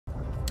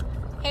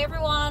Hey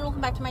everyone,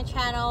 welcome back to my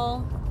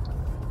channel.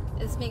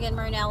 It's Megan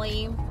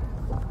Marinelli.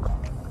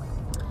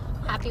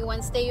 Happy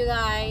Wednesday, you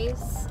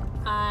guys.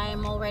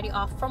 I'm already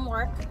off from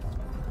work.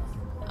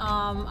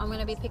 I'm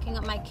gonna be picking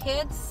up my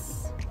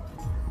kids.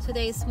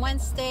 Today's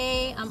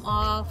Wednesday. I'm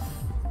off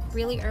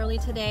really early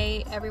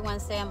today. Every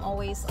Wednesday I'm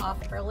always off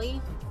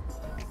early.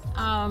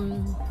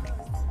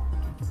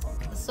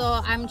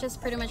 So I'm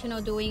just pretty much,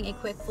 doing a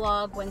quick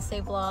vlog,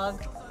 Wednesday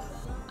vlog.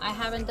 I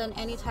haven't done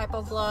any type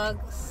of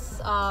vlogs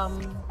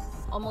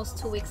almost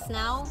 2 weeks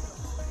now.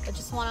 I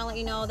just want to let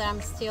you know that I'm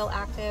still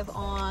active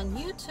on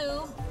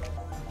YouTube.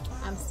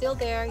 I'm still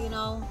there,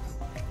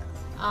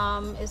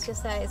 it's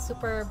just that it's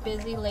super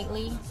busy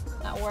lately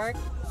at work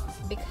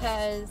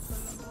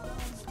because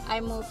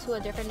I moved to a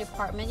different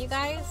department, you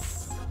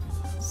guys.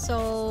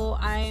 So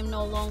I'm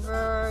no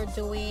longer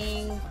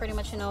doing pretty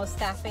much,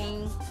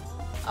 staffing,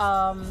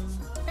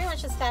 pretty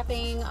much just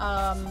staffing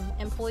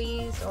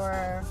employees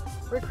or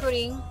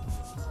recruiting.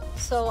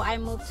 So I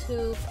moved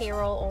to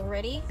payroll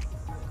already.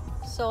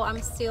 So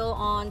I'm still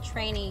on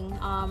training.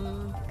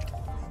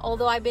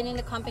 Although I've been in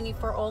the company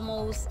for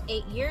almost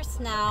 8 years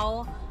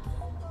now,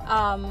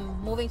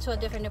 moving to a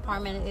different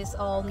department is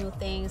all new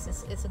things.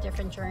 It's a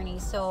different journey.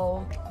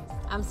 So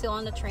I'm still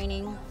on the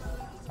training.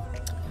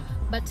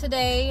 But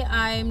today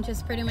I'm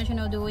just pretty much,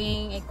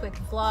 doing a quick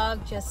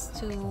vlog just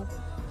to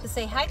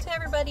say hi to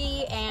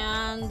everybody,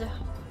 and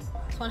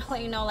just want to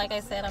let you know, like I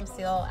said, I'm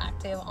still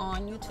active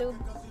on YouTube.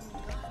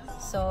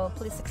 So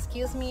please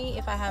excuse me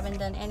if I haven't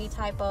done any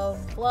type of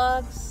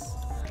vlogs,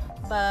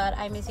 but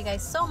I miss you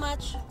guys so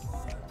much.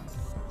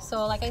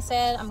 So like I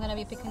said, I'm gonna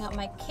be picking up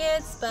my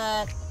kids,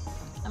 but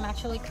I'm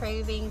actually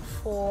craving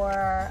for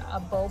a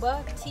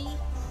boba tea.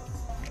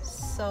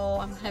 So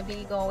I'm gonna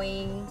be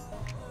going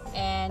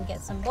and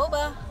get some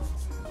boba.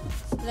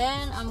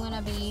 Then I'm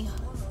gonna be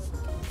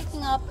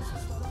picking up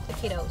the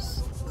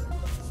kiddos.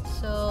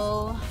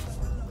 So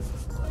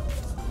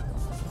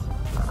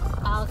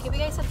I'll keep you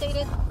guys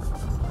updated.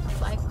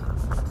 Bye.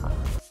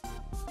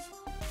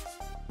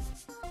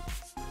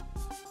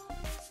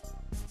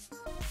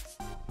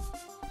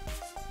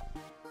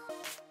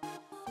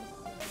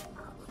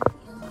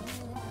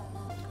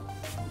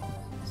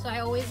 So I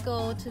always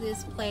go to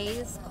this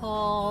place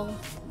called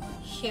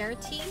Share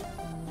Tea.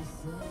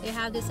 They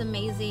have this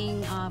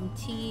amazing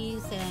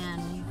teas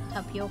and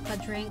tapioca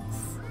drinks.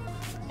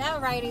 They have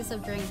varieties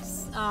of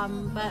drinks,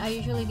 but I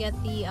usually get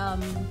the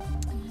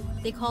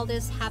they call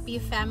this Happy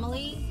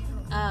Family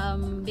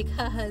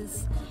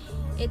because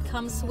it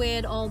comes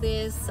with all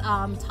these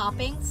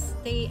toppings.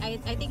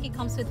 I think it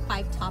comes with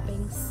 5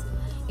 toppings.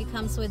 It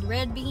comes with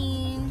red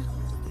bean,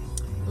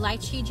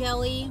 lychee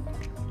jelly,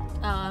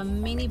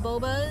 mini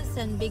bobas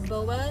and big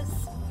bobas,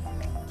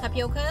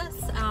 tapiocas,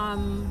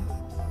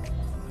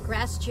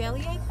 grass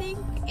jelly, I think,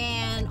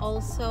 and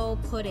also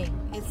pudding.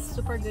 It's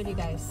super good, you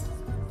guys.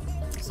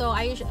 So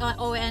I usually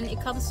and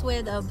it comes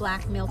with a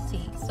black milk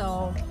tea.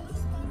 So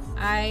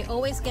I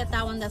always get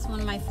that one. That's one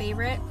of my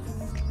favorite.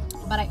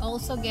 But I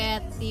also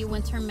get the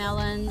winter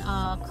melon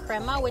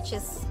crema, which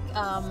is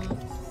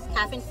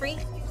caffeine free.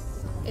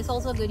 It's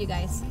also good, you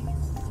guys.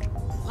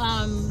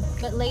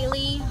 But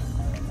lately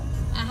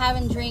I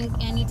haven't drank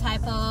any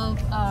type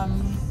of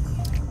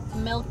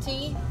milk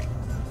tea,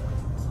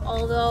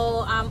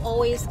 although I'm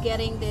always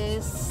getting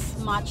this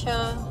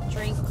matcha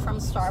drink from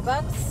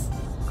Starbucks.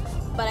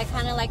 But I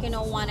kind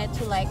of wanted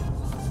to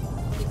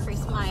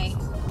decrease my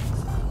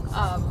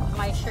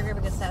my sugar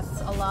because that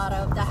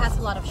has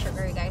a lot of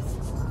sugar, you guys.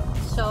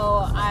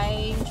 So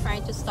I'm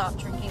trying to stop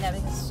drinking that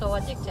because it's so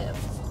addictive.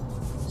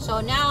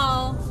 So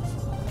now,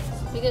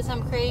 because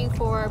I'm craving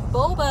for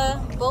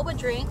boba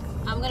drink,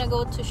 I'm gonna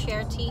go to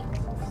Share Tea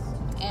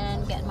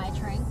and get my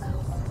drink.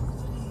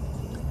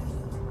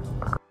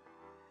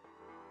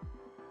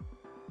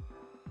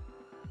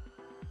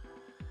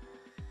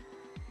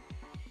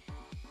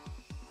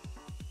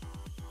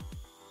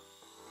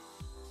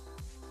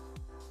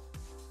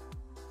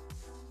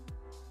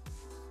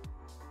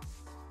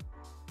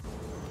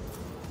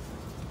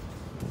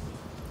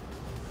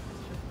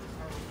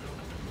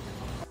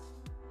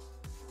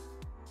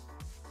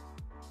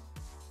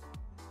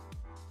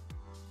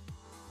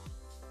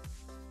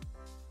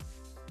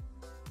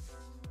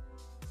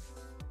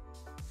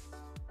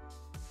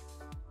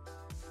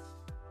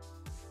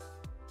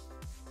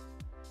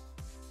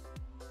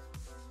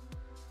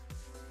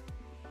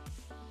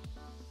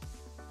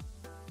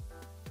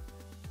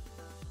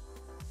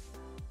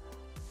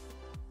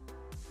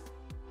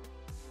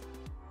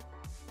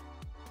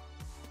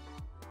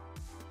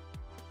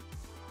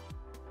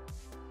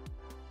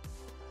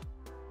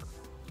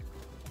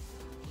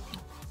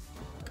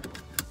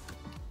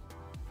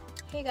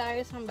 Hey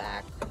guys, I'm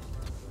back.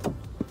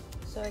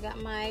 So I got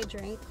my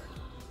drink.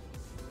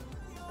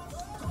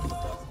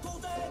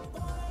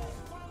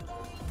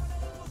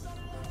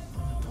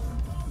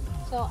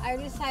 So I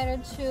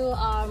decided to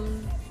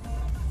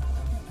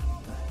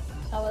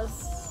I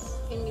was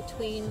in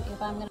between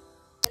if I'm gonna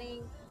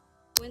getting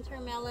winter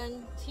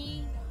melon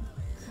tea,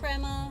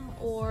 crema,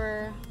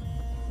 or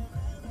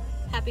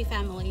Happy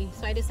Family.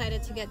 So I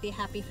decided to get the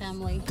Happy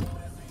Family.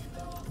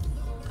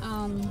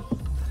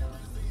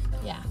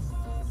 Yeah.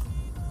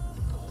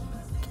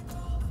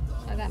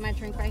 So I got my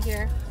drink right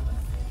here.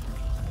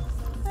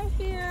 Right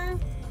here.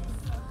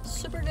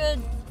 Super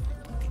good.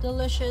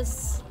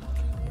 Delicious.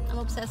 I'm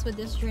obsessed with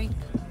this drink.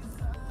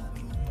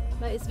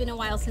 But it's been a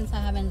while since I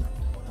haven't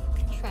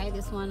tried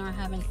this one or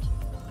haven't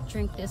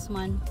drank this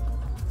one.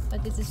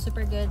 But this is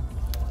super good.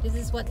 This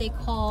is what they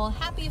call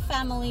Happy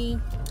Family.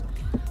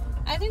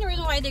 I think the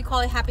reason why they call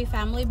it Happy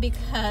Family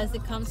because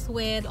it comes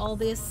with all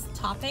these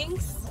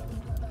toppings.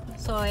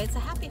 So it's a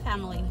happy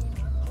family.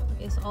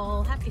 It's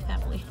all happy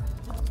family.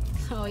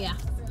 So yeah.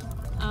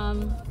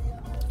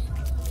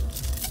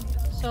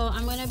 So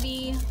I'm gonna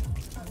be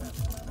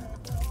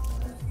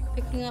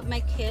picking up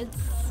my kids.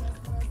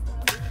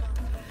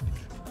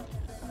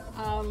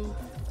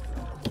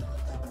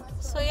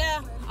 So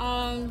yeah,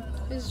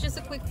 it's just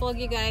a quick vlog,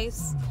 you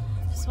guys.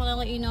 Just want to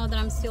let you know that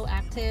I'm still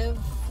active.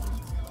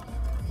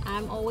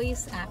 I'm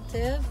always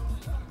active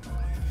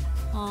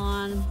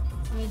on,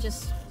 let me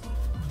just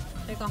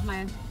take off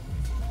my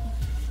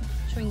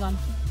chewing gum.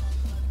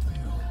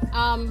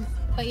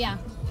 But yeah,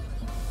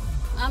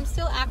 I'm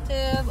still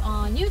active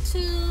on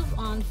YouTube,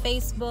 on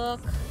Facebook.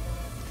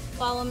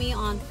 Follow me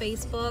on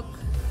Facebook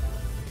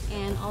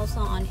and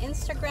also on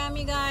Instagram,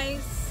 you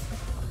guys.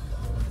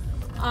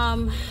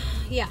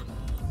 Yeah.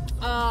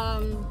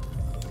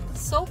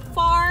 So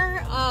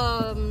far,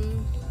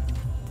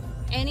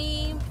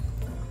 any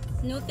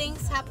new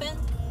things happen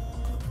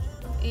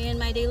in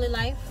my daily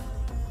life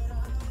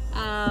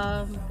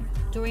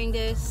during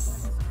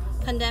this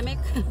pandemic?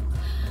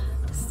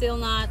 Still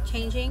not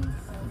changing,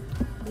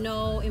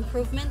 no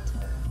improvement.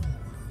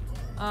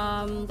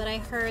 But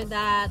I heard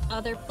that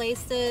other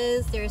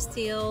places they're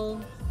still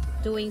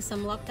doing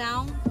some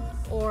lockdown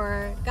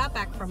or got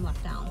back from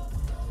lockdown.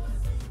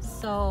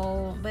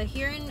 So, but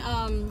here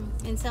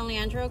in San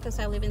Leandro, because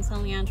I live in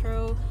San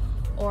Leandro,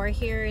 or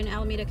here in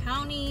Alameda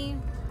County,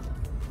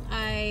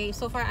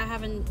 so far I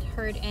haven't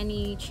heard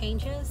any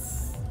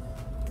changes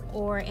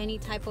or any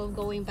type of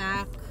going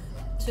back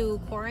to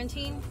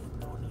quarantine.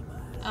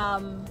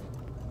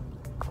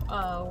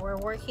 We're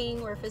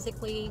working, we're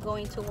physically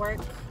going to work,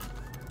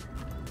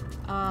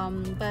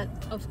 but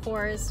of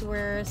course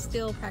we're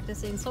still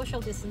practicing social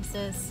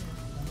distances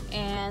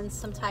and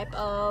some type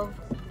of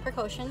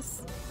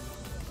precautions.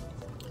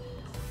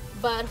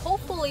 But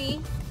hopefully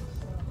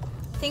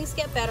things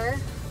get better.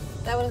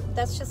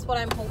 That's just what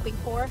I'm hoping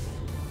for,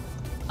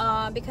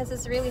 because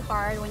it's really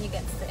hard when you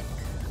get sick.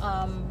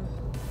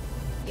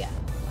 Yeah,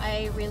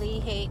 I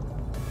really hate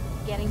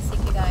getting sick,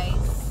 you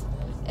guys,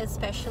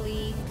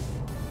 especially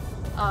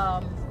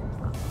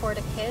for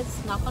the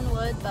kids, knock on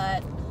wood,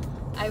 but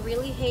I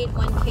really hate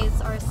when kids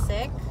are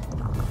sick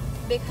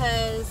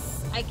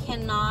because I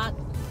cannot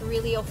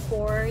really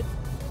afford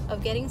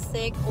of getting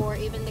sick, or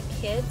even the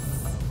kids.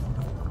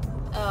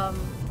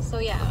 So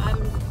yeah, I'm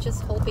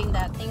just hoping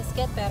that things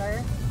get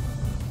better.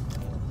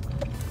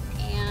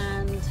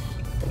 And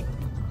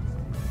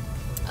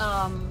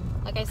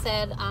like I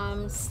said,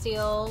 I'm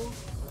still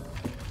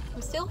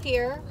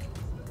here.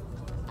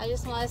 I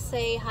just want to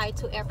say hi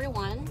to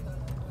everyone.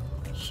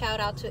 Shout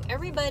out to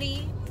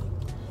everybody.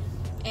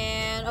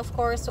 And of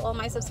course to all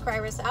my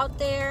subscribers out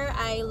there.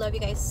 I love you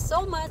guys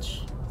so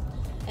much.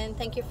 And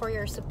thank you for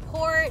your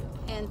support.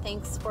 And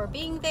thanks for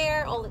being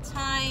there all the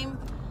time.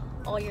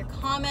 All your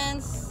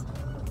comments.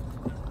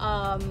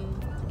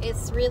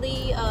 It's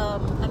really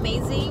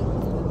amazing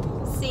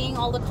seeing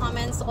all the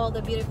comments, all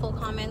the beautiful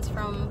comments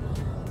from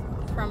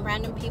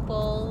random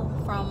people,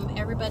 from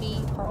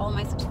everybody, for all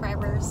my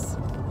subscribers.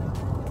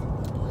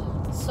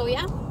 So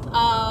yeah,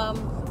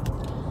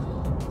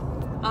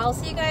 I'll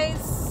see you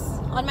guys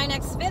on my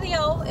next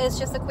video. It's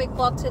just a quick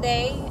vlog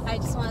today. I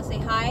just want to say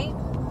hi,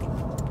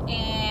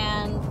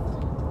 and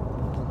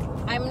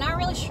I'm not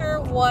really sure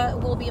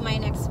what will be my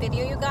next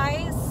video, you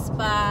guys,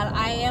 but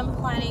I am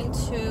planning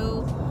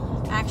to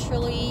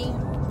actually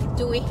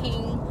doing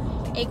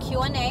a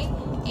Q&A,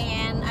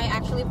 and I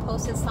actually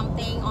posted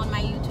something on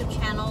my YouTube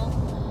channel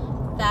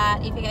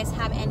that if you guys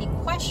have any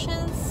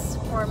questions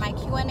for my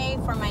Q&A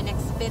for my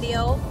next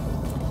video.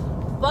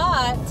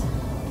 But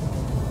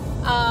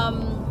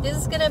this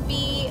is gonna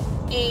be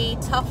a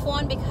tough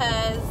one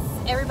because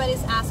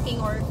everybody's asking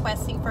or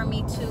requesting for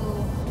me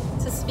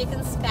to speak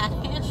in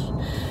Spanish.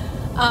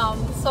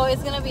 So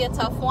it's gonna be a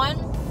tough one,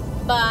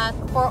 but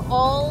for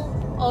all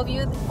of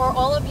you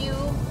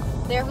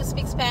there who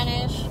speak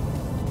Spanish,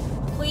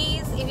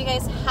 please, if you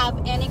guys have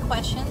any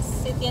questions,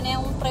 si tiene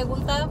una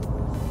pregunta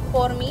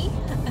por mí,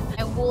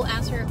 I will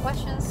answer your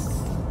questions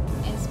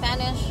in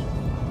Spanish.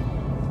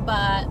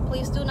 But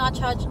please do not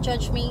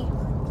judge me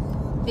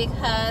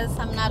because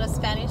I'm not a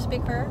Spanish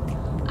speaker.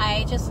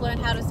 I just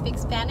learned how to speak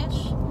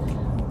Spanish,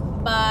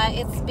 but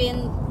it's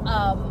been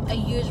a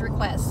huge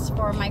request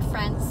for my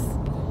friends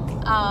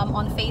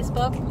on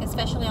Facebook,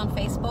 especially on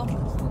Facebook.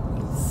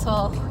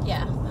 So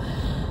yeah,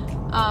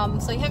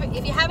 so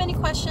if you have any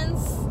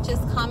questions,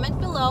 just comment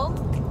below.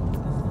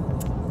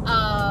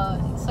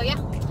 So yeah,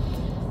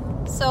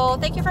 so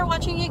thank you for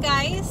watching, you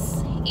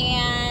guys,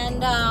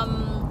 And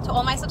to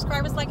all my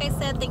subscribers, like I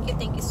said,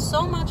 thank you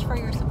so much for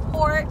your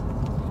support.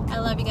 I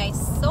love you guys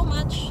so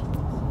much.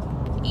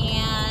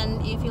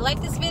 And if you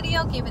like this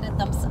video, give it a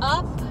thumbs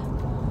up.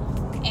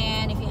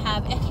 And if you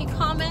have any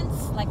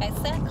comments, like I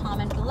said,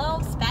 comment below.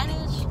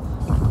 Spanish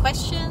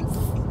questions,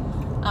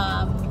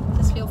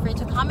 just feel free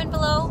to comment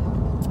below.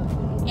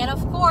 And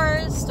of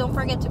course, don't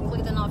forget to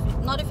click the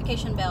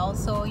notification bell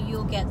so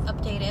you'll get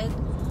updated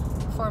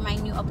for my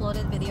new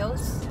uploaded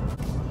videos.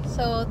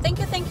 So thank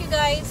you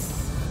guys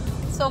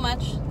so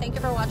much. Thank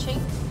you for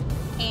watching,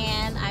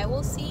 and I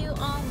will see you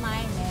on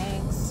my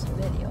next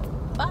video.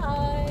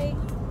 Bye.